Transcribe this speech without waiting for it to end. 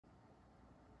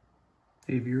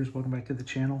Hey viewers, welcome back to the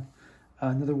channel.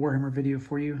 Another Warhammer video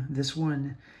for you. This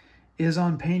one is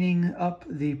on painting up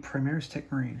the Primaris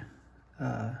Techmarine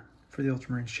for the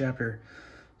Ultramarines chapter.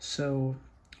 So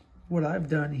what I've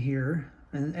done here,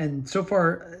 and so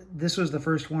far this was the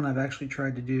first one I've actually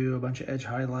tried to do a bunch of edge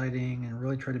highlighting and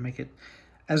really try to make it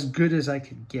as good as I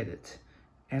could get it.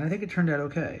 And I think it turned out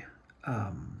okay.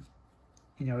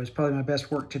 You know, it's probably my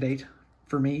best work to date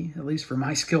for me, at least for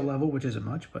my skill level, which isn't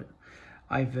much, but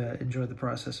I've enjoyed the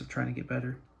process of trying to get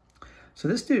better. So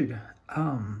this dude,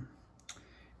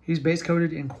 he's base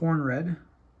coated in Korne Red.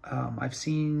 I've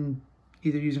seen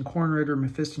either using Korne Red or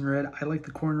Mephiston Red. I like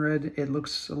the Korne Red. It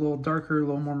looks a little darker, a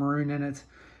little more maroon in it.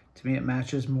 To me, it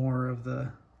matches more of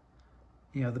the,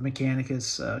 you know, the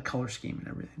Mechanicus color scheme and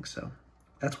everything. So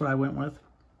that's what I went with.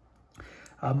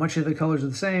 Much of the colors are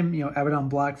the same. You know, Abaddon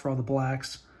Black for all the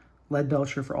blacks,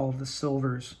 Leadbelcher for all of the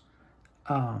silvers.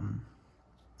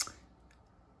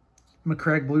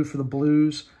 Agrax Blue for the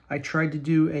blues. I tried to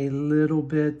do a little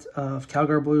bit of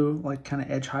Calgar Blue, like kind of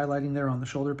edge highlighting there on the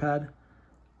shoulder pad.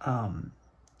 You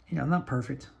know, not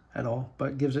perfect at all,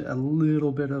 but gives it a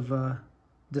little bit of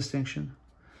distinction.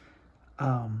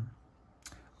 All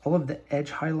of the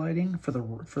edge highlighting for the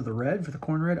red, for the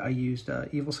Korne Red, I used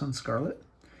Evil Sunz Scarlet,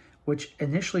 which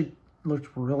initially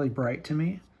looked really bright to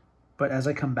me, but as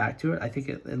I come back to it, I think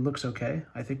it looks okay.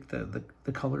 I think the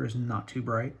color is not too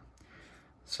bright.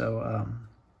 So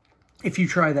if you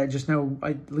try that, just know,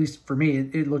 at least for me,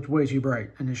 it looked way too bright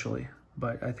initially,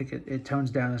 but I think it tones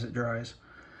down as it dries.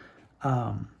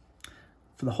 For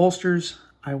the holsters,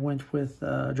 I went with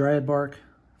Dryad Bark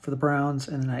for the browns,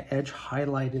 and then I edge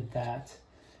highlighted that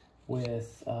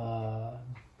with,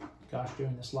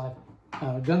 doing this live,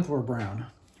 Gunthor Brown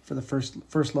for the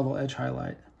first level edge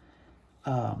highlight.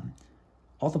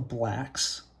 All the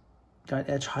blacks got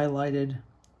edge highlighted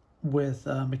with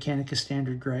Mechanicus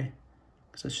Standard Gray,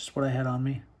 because that's just what I had on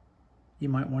me. You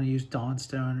might want to use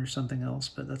Dawnstone or something else,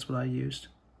 but that's what I used.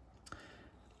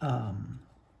 For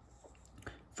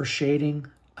shading,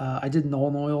 I did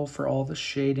Nuln Oil for all the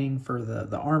shading for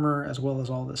the armor, as well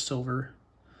as all the silver,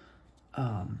 you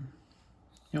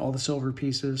know, all the silver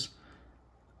pieces.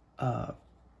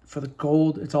 For the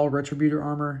gold, it's all Retributor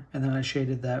Armor, and then I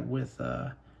shaded that with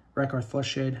Reikland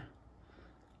Fleshshade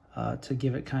to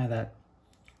give it kind of that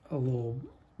a little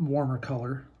warmer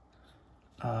color.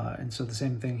 And so the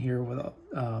same thing here with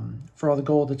for all the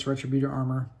gold, it's Retributor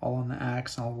Armor, all on the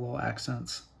axe and all the little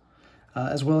accents,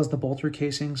 as well as the bolter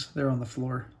casings there on the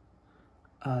floor.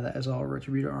 That is all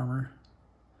Retributor Armor.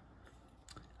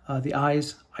 The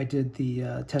eyes, I did the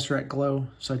Tesseract Glow,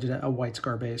 so I did a white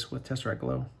scar base with Tesseract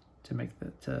Glow to make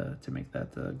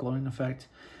that glowing effect.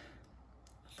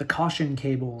 The caution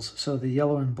cables, so the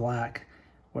yellow and black,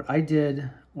 what I did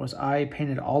was I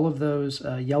painted all of those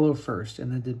yellow first,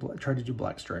 and then tried to do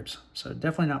black stripes. So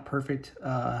definitely not perfect.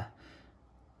 The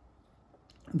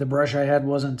brush I had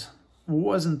wasn't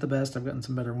the best. I've gotten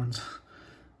some better ones,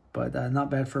 but not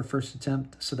bad for a first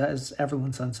attempt. So that is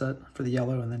Everland Sunset for the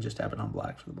yellow, and then just Abaddon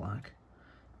Black for the black.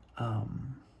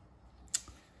 Kind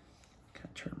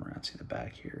of turn them around, see the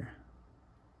back here.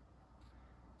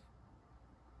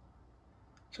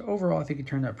 So overall, I think it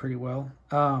turned out pretty well.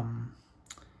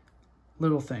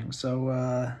 Little things. So,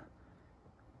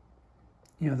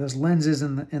 you know, those lenses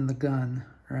in the gun,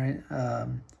 right?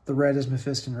 The red is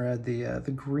Mephiston Red.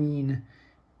 The green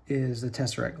is the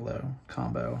Tesseract Glow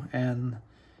combo. And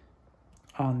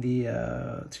on the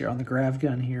let's see, on the grav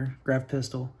gun here, grav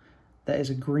pistol, that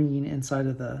is a green inside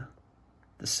of the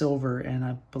silver, and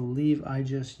I believe I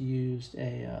just used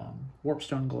a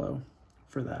Warpstone Glow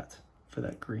for that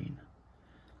green.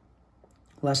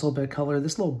 Last little bit of color,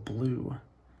 this little blue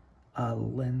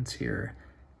lens here.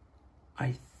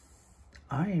 I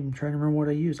am trying to remember what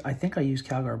I used. I think I used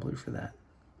Calgar Blue for that.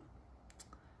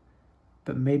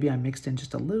 But maybe I mixed in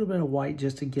just a little bit of white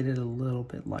just to get it a little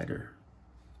bit lighter.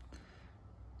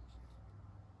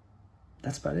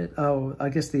 That's about it. Oh, I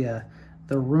guess the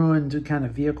ruined kind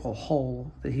of vehicle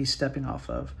hull that he's stepping off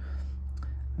of,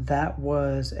 that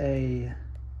was I'm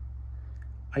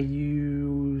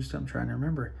trying to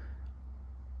remember.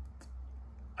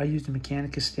 I used a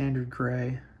Mechanicus Standard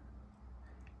Gray,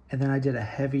 and then I did a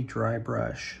heavy dry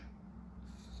brush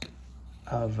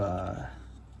of, I'm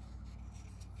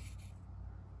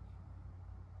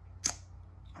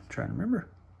trying to remember.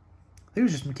 I think it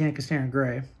was just Mechanicus Standard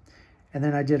Gray, and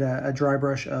then I did a dry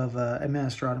brush of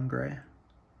Administratum Grey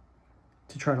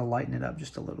to try to lighten it up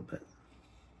just a little bit.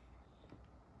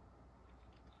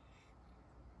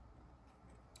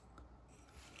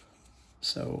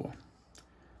 So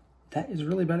that is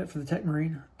really about it for the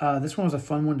Techmarine. This one was a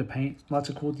fun one to paint. Lots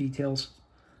of cool details.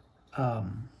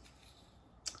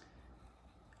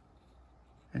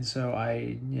 And so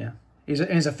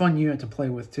he's a fun unit to play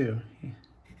with too,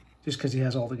 just because he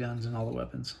has all the guns and all the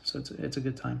weapons. So it's a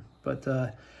good time. But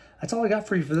that's all I got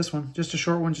for you for this one. Just a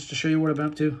short one, just to show you what I've been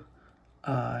up to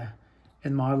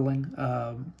in modeling.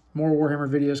 More Warhammer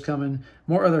videos coming,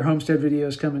 more other Homestead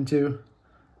videos coming too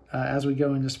as we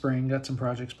go into spring. Got some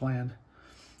projects planned.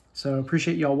 So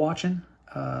appreciate y'all watching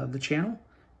the channel,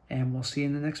 and we'll see you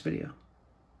in the next video.